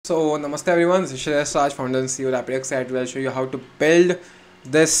So, namaste everyone, this is Shreyas, founder and CEO of RapidX. I'll show you how to build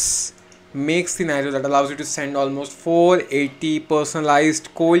this make scenario that allows you to send almost 480 personalized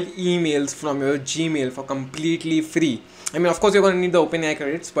cold emails from your Gmail for completely free. I mean, of course, you're going to need the OpenAI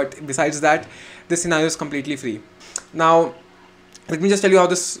credits, but besides that, this scenario is completely free. Now, let me just tell you how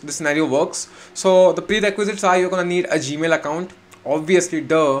this scenario works. So, the prerequisites are you're going to need a Gmail account, obviously,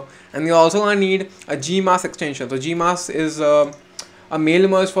 duh, and you're also going to need a Gmask extension. So, Gmask is a mail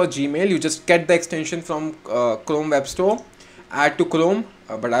merge for Gmail. You just get the extension from Chrome Web Store, add to Chrome,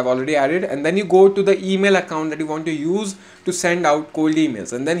 but I've already added, and then you go to the email account that you want to use to send out cold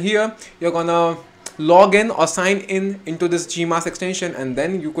emails, and then here you're gonna log in or sign in into this Gmask extension, and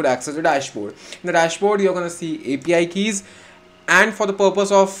then you could access the dashboard. In the dashboard, you're gonna see API keys, and for the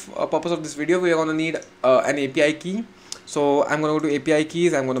purpose of this video, we are gonna need an API key. So I'm going to go to API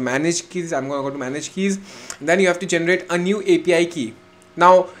keys, I'm going to manage keys, then you have to generate a new API key.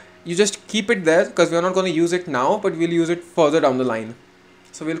 Now you just keep it there because we are not going to use it now, but we'll use it further down the line.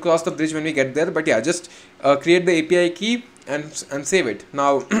 So we'll cross the bridge when we get there, but yeah, just create the API key and save it.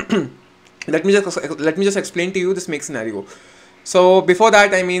 Now let me just explain to you this make scenario. So before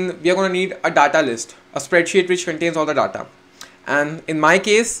that, I mean, we are going to need a data list, a spreadsheet which contains all the data, and in my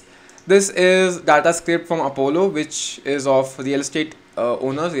case, this is data script from Apollo, which is of real estate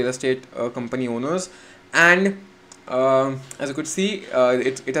company owners, and as you could see,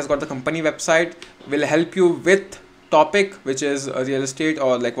 it has got the company website. Will help you with topic, which is real estate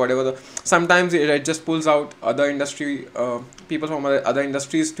or like whatever. Sometimes it just pulls out other industry people from other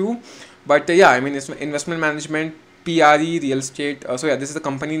industries too. But yeah, I mean, it's investment management, PRE, real estate. So yeah, this is the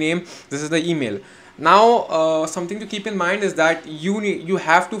company name. This is the email. Now something to keep in mind is that you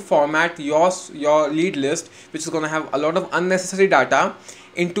have to format your lead list, which is going to have a lot of unnecessary data,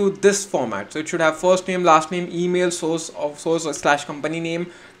 into this format. So it should have first name, last name, email, source / company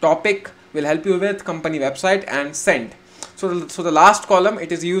name, topic will help you with, company website, and send. So the last column,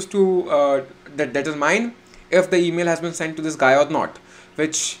 it is used to determine if the email has been sent to this guy or not,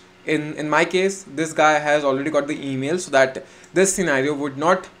 which in my case, this guy has already got the email, so that this scenario would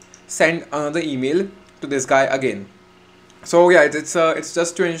not send another email to this guy again. So yeah, it's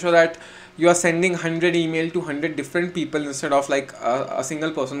just to ensure that you are sending 100 email to 100 different people instead of like a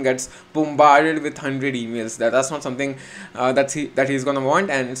single person gets bombarded with 100 emails. That's not something that he's gonna want,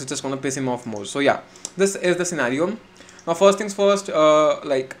 and it's just gonna piss him off more. So yeah, this is the scenario. Now first things first,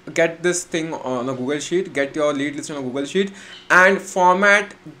 like get this thing on a Google Sheet, get your lead list on a Google Sheet, and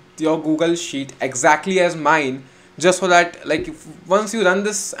format your Google Sheet exactly as mine, just so that like once you run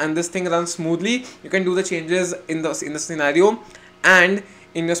this and this thing runs smoothly, you can do the changes in the scenario and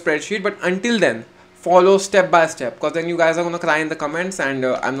in your spreadsheet. But until then, follow step by step, because then you guys are gonna cry in the comments, and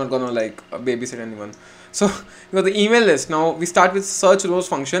I'm not gonna like babysit anyone. So you got the email list. Now we start with search rows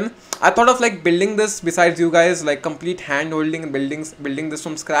function. I thought of like building this besides you guys, like complete hand holding and building this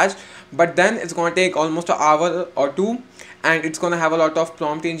from scratch, but then it's gonna take almost an hour or two, and it's gonna have a lot of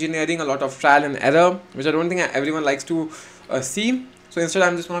prompt engineering, a lot of trial and error, which I don't think everyone likes to see. So instead,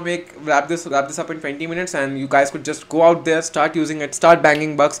 I'm just gonna wrap this up in 20 minutes, and you guys could just go out there, start using it, start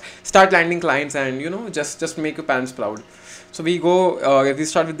banging bucks, start landing clients, and you know, just make your parents proud. So we go, if we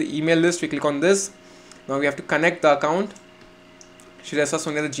start with the email list, we click on this. Now we have to connect the account,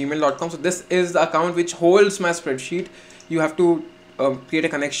 shreyas@gmail.com. So this is the account which holds my spreadsheet. You have to create a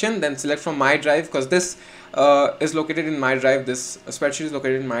connection, then select from my drive, because this is located in my drive. This spreadsheet is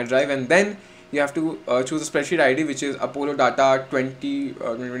located in my drive, and then you have to choose a spreadsheet ID, which is Apollo Data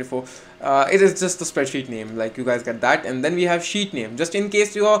 2024. It is just the spreadsheet name, like you guys get that. And then we have sheet name. Just in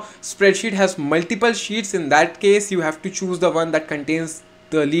case your spreadsheet has multiple sheets, in that case you have to choose the one that contains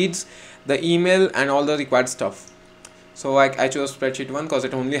the leads, the email, and all the required stuff. So I chose spreadsheet 1 because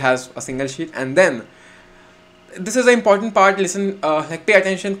it only has a single sheet. And then this is the important part. Listen, like pay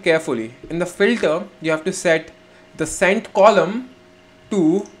attention carefully. In the filter, you have to set the sent column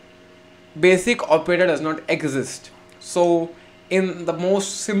to basic operator does not exist. So in the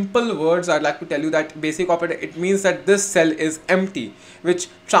most simple words, I'd like to tell you that basic operator, it means that this cell is empty, which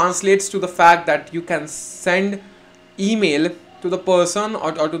translates to the fact that you can send email to the person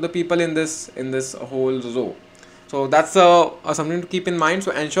or to the people in this whole row. So that's something to keep in mind.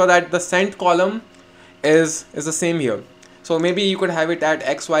 So ensure that the sent column is the same here. So maybe you could have it at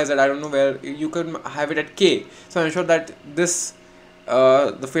XYZ, I don't know where, you could have it at K. So ensure that this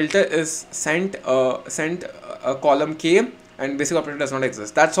the filter is sent column K, and basic operator does not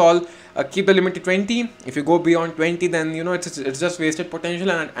exist. That's all. Keep the limit to 20. If you go beyond 20, then you know it's just wasted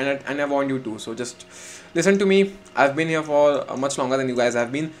potential, and I warned you to. So just listen to me. I've been here for much longer than you guys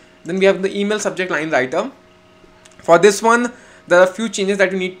have been. Then we have the email subject line writer. For this one, there are a few changes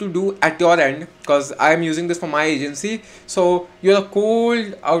that you need to do at your end, because I am using this for my agency. So you're a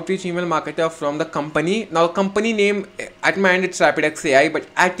cold outreach email marketer from the company. Now company name at my end it's RapidX AI, but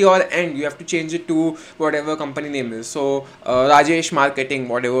at your end you have to change it to whatever company name is. So Rajesh Marketing,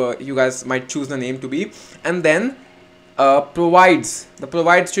 whatever you guys might choose the name to be. And then the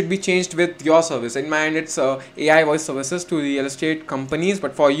provides should be changed with your service. In my end it's AI voice services to real estate companies,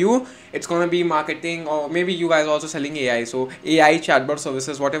 but for you it's gonna be marketing, or maybe you guys are also selling AI, so AI chatbot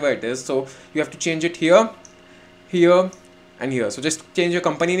services, whatever it is. So you have to change it here, here, and here. So just change your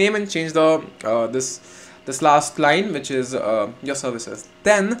company name and change the this last line, which is your services.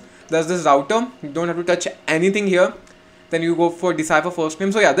 Then there's this router. You don't have to touch anything here. Then you go for decipher first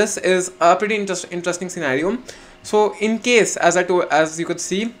name. So yeah, this is a pretty interesting scenario. So in case, as you could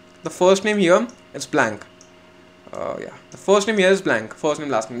see, the first name here is blank. Yeah, the first name here is blank, first name,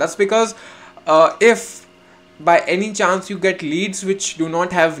 last name. That's because if by any chance you get leads which do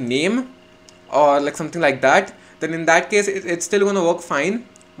not have name or like something like that, then in that case it's still gonna work fine.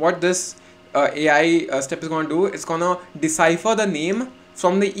 What this AI step is gonna do, it's gonna decipher the name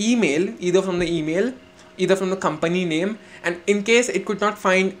from the email, either from the company name, and in case it could not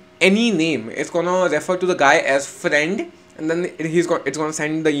find any name, it's gonna refer to the guy as friend, and then it's gonna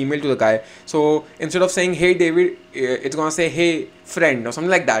send the email to the guy. So instead of saying hey David, it's gonna say hey friend or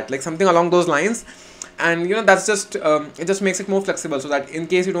something like that, like something along those lines. And you know, that's just it just makes it more flexible, so that in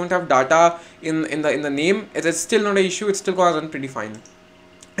case you don't have data in the name, it's still not an issue. It's still gonna run pretty fine.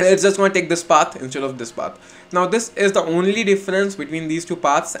 And it's just going to take this path instead of this path. Now this is the only difference between these two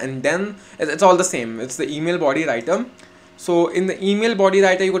paths, and then it's all the same. It's the email body writer. So in the email body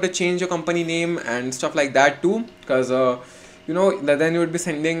writer, you got to change your company name and stuff like that too, because you know, then you would be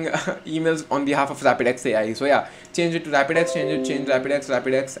sending emails on behalf of RapidX AI. So yeah, change it to RapidX, change RapidX,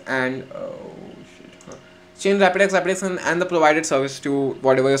 and change RapidX, and the provided service to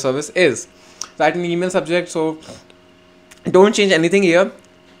whatever your service is. Write an email subject. So don't change anything here.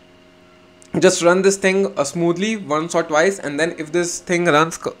 Just run this thing smoothly once or twice, and then if this thing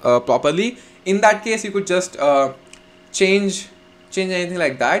runs properly, in that case you could just change anything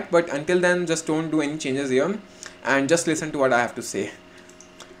like that. But until then, just don't do any changes here and just listen to what I have to say.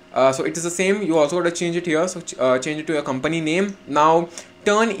 So it is the same. You also got to change it here. So change it to your company name. Now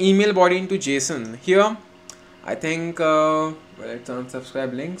turn email body into JSON. Here I think well, it's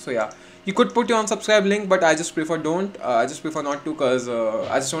unsubscribe link. So yeah, you could put your unsubscribe link, but I just prefer don't. I just prefer not to, because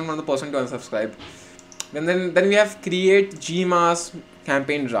I just don't want the person to unsubscribe. Then we have create Gmass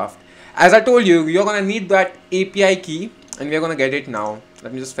campaign draft. As I told you, you're gonna need that API key, and we are gonna get it now.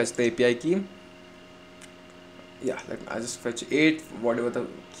 Let me just fetch the API key. Yeah, I just fetch 8, whatever the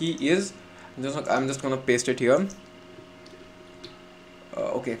key is. I'm just gonna paste it here.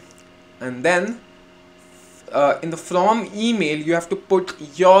 Okay, and then in the from email, you have to put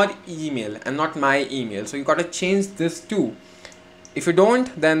your email and not my email. So you gotta change this too. If you don't,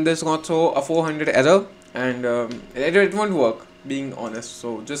 then there's gonna throw a 400 error, and it won't work, being honest.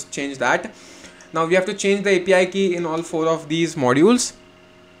 So just change that. Now we have to change the API key in all 4 of these modules,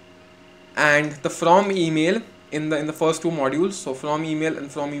 and the from email in the first 2 modules. So from email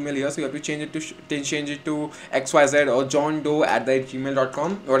and from email here. So you have to change it to XYZ or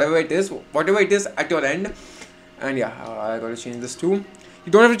johndoe@gmail.com, whatever it is at your end. And yeah, I gotta change this too.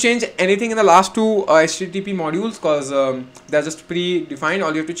 You don't have to change anything in the last 2 HTTP modules, because they're just pre-defined.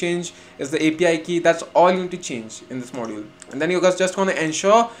 All you have to change is the API key. That's all you need to change in this module. And then you guys just gonna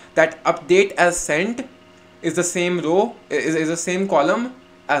ensure that update as sent is the same row, is the same column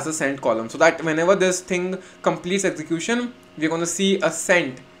as the sent column, so that whenever this thing completes execution, we're gonna see a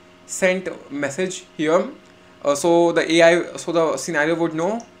sent message here. So the scenario would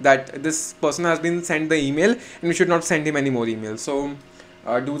know that this person has been sent the email, and we should not send him any more emails. So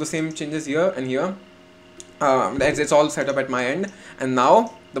do the same changes here and here. It's all set up at my end, and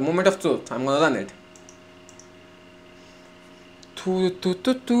now the moment of truth, I'm gonna run it.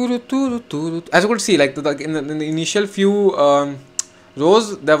 As you could see, like in the initial few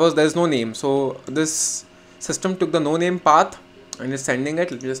rows, there's no name. So this system took the no name path and is sending it.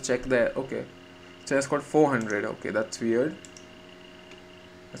 Let me just check there. Okay, so it's got 400. Okay, that's weird.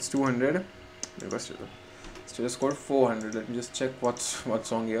 That's 200. So just got 400. Let me just check what's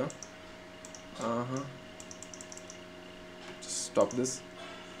wrong here. Just stop this.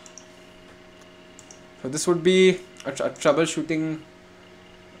 So this would be a troubleshooting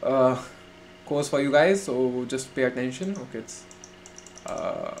course for you guys. So just pay attention. Okay, it's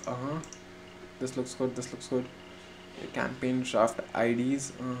this looks good. Campaign draft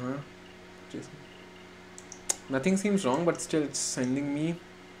IDs. Nothing seems wrong, but still it's sending me.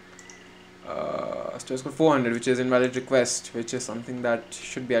 Skyrocket 400, which is invalid request, which is something that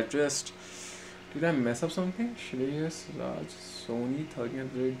should be addressed. Did I mess up something? Shreyas Raj Sony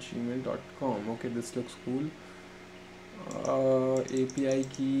 13@gmail.com. Okay, this looks cool. API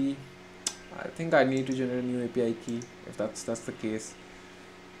key. I think I need to generate a new API key if that's the case.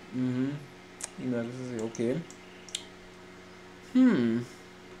 Email is okay.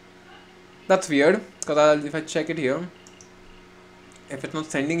 That's weird, because if I check it here, if it's not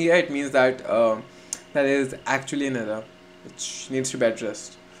sending here, it means that there is actually an error which needs to be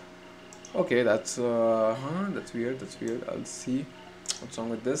addressed. Okay, that's weird. I'll see what's wrong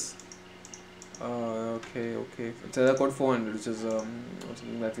with this. Okay, it's error code 400, which is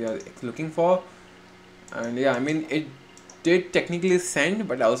something that we are looking for. And yeah, I mean, it did technically send,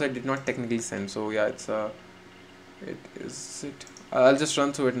 but also it did not technically send. So yeah, I'll just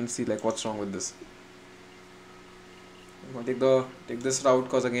run through it and see like what's wrong with this. I'm gonna take this route,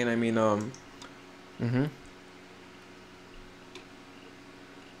 because again, I mean,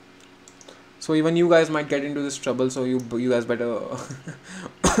 so even you guys might get into this trouble, so you guys better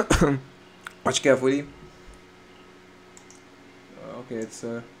watch carefully. Okay, it's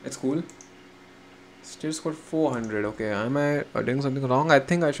cool. Skyrocket 400. Okay, am I doing something wrong? I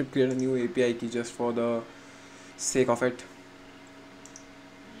think I should create a new API key just for the sake of it.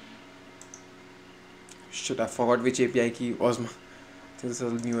 Shit, I forgot which API key was I think this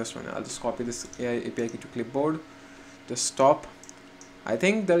is the newest one. I'll just copy this API key to clipboard. Just stop. I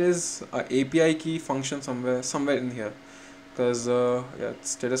think there is a API key function somewhere in here, because yeah,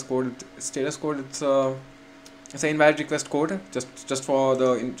 status code. It's an invalid request code, just for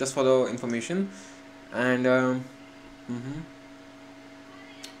the information. And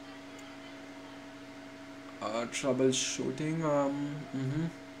troubleshooting.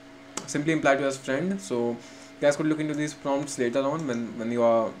 Simply imply to as friend. So you guys could look into these prompts later on when you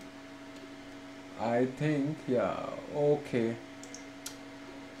are. I think, yeah, okay.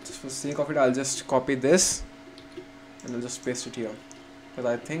 Just for the sake of it, I'll just copy this and I'll just paste it here, because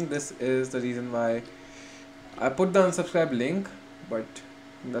I think this is the reason why I put the unsubscribe link, but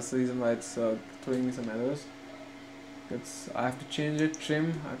that's the reason why it's throwing me some errors. I have to change it,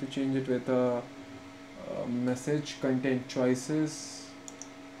 I have to change it with message content choices,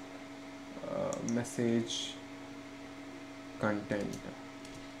 message content.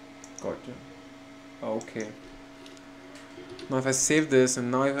 Gotcha. Okay. Now if I save this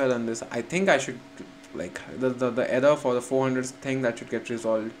and now if I run this, I think I should, like, the error for the 400 thing, that should get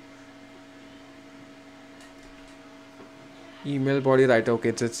resolved. Email body writer. Okay,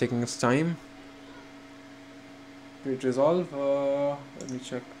 it's taking its time. Did it resolve? Let me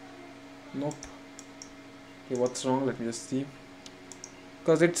check. Nope. Okay, what's wrong? Let me just see.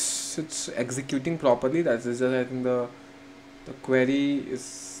 Because it's executing properly. That's just, I think the query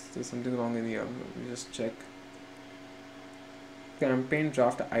there's something wrong in here. Let me just check. Campaign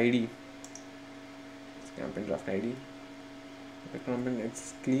draft ID. Campaign draft ID. The campaign,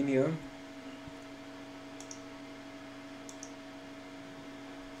 it's clean here.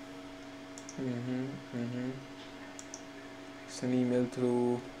 Send email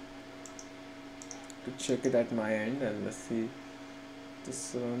through to check it at my end, and let's see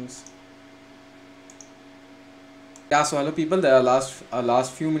this runs. Yeah, so hello people, there are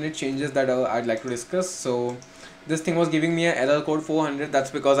last few minute changes that I'd like to discuss. So this thing was giving me an error code 400.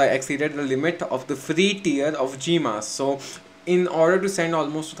 That's because I exceeded the limit of the free tier of Gmail. So in order to send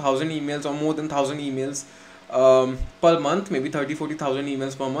almost 1,000 emails or more than 1,000 emails per month, maybe 30,000-40,000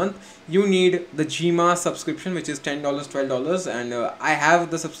 emails per month, you need the Gmail subscription, which is $10, $12, and I have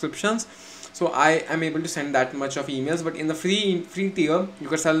the subscriptions, so I am able to send that much of emails. But in the free tier, you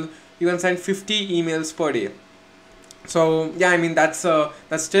can send 50 emails per day. So yeah, I mean that's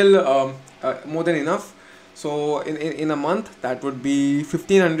still more than enough. So in a month, that would be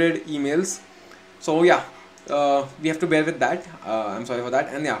 1,500 emails. So yeah, we have to bear with that. I'm sorry for that.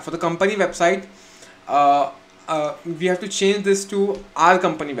 And yeah, for the company website, we have to change this to our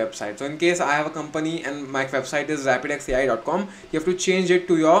company website. So in case I have a company and my website is rapidxai.com, you have to change it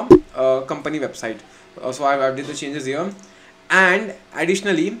to your company website. So I did the changes here. And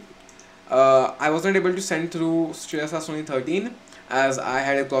additionally, I was not able to send through Shreyas Sony 13, as I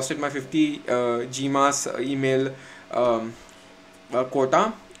had exhausted my 50 Gmail email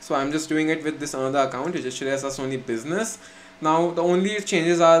quota. So I'm just doing it with this another account, which is Shreyas Sony Business. Now the only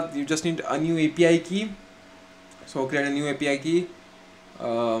changes are, you just need a new API key. So create a new API key.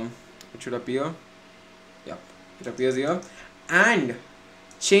 It should appear. Yeah, it appears here. And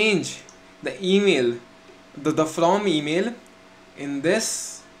change the email, the from email in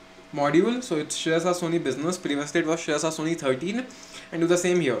this module. So it's Shreyas Sony Business. Previously it was Shreyas Sony 13, and do the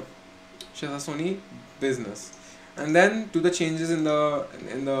same here. Shreyas Sony business, and then do the changes in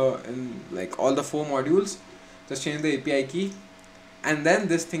in like all the 4 modules. Just change the API key, and then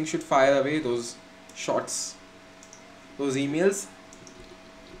this thing should fire away those shots, those emails.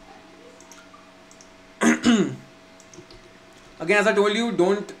 Again, as I told you,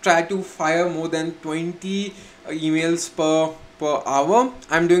 don't try to fire more than 20 emails per hour.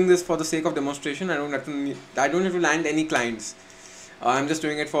 I'm doing this for the sake of demonstration. I don't have to land any clients. I'm just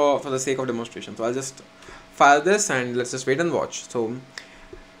doing it for the sake of demonstration. So I'll just file this and let's just wait and watch. So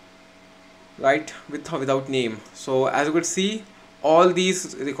right, with or without name. So as you could see, all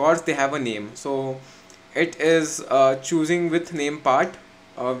these records, they have a name. So it is choosing with name part,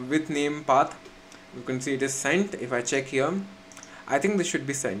 with name path. You can see it is sent. If I check here, I think this should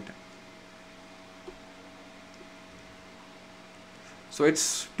be sent. So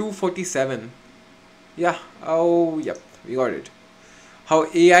it's 247. Yeah. Oh, yep. We got it. How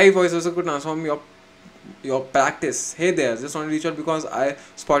AI voice also could transform your practice. Hey there, just want to reach out because I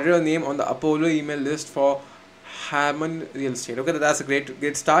spotted a name on the Apollo email list for Hammond Real Estate. Okay, that's a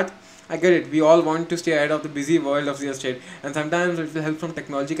great start. I get it. We all want to stay ahead of the busy world of real estate, and sometimes a little help from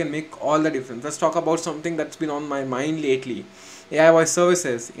technology can make all the difference. Let's talk about something that's been on my mind lately. AI voice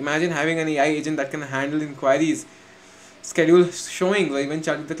services. Imagine having an AI agent that can handle inquiries, schedule showings, or even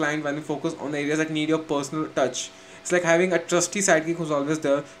chat with the client when you focus on the areas that need your personal touch. It's like having a trusty sidekick who's always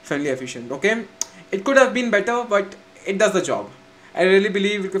there, friendly, efficient. Okay, it could have been better, but it does the job. I really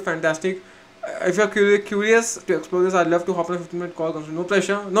believe it could be fantastic. If you're curious to explore this, I'd love to hop on a 15-minute call. No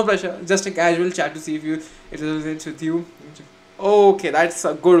pressure, no pressure. Just a casual chat to see if it resonates with you. Okay, that's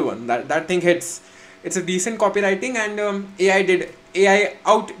a good one. That thing hits. It's a decent copywriting, and AI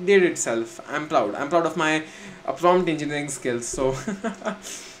outdid itself. I'm proud. I'm proud of my prompt engineering skills. So,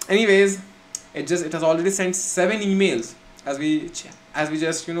 anyways, it has already sent 7 emails as we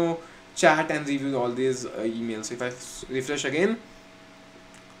just chat and review all these emails. So if I refresh again,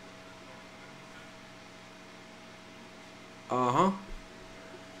 how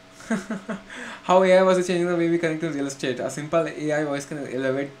AI was changing the way we connect to real estate. A simple AI voice can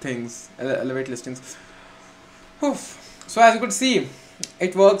elevate things, elevate listings. Oof. So as you could see,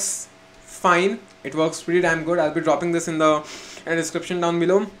 it works fine. It works pretty damn good. I'll be dropping this in the description down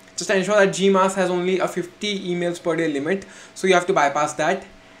below. Just ensure that Gmass has only a 50 emails per day limit, so you have to bypass that.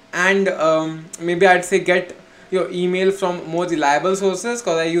 And maybe I'd say get your email from more reliable sources,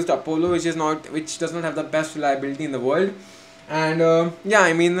 because I used Apollo, which does not have the best reliability in the world. And yeah,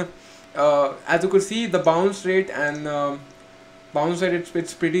 I mean, as you could see, the bounce rate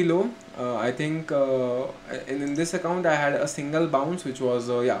it's pretty low. I think in this account I had a single bounce, which was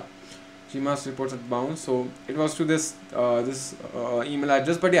Gmass reports at bounce, so it was to this email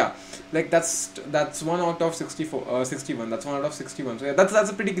address. But yeah, like that's 1 out of 61. That's 1 out of 61. So yeah, that's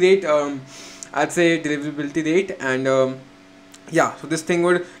a pretty great I'd say deliverability rate. And yeah, so this thing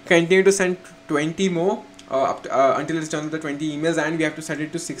would continue to send 20 more until it's done with the 20 emails, and we have to set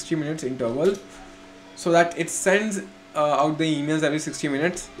it to 60 minutes interval so that it sends out the emails every 60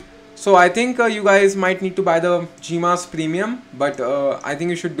 minutes. So I think you guys might need to buy the Gmass premium, but I think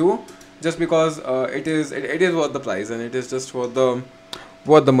you should do, just because it is worth the price, and it is just worth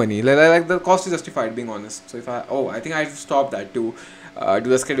the money. Like the cost is justified, being honest. So if I think I stopped that to do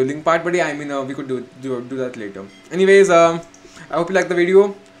the scheduling part, but yeah, I mean we could do that later. Anyways, I hope you like the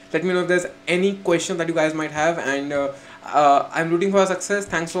video. Let me know if there's any question that you guys might have, and I'm rooting for your success.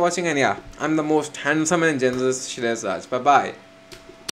 Thanks for watching, and yeah, I'm the most handsome and generous Shreyas. Bye bye.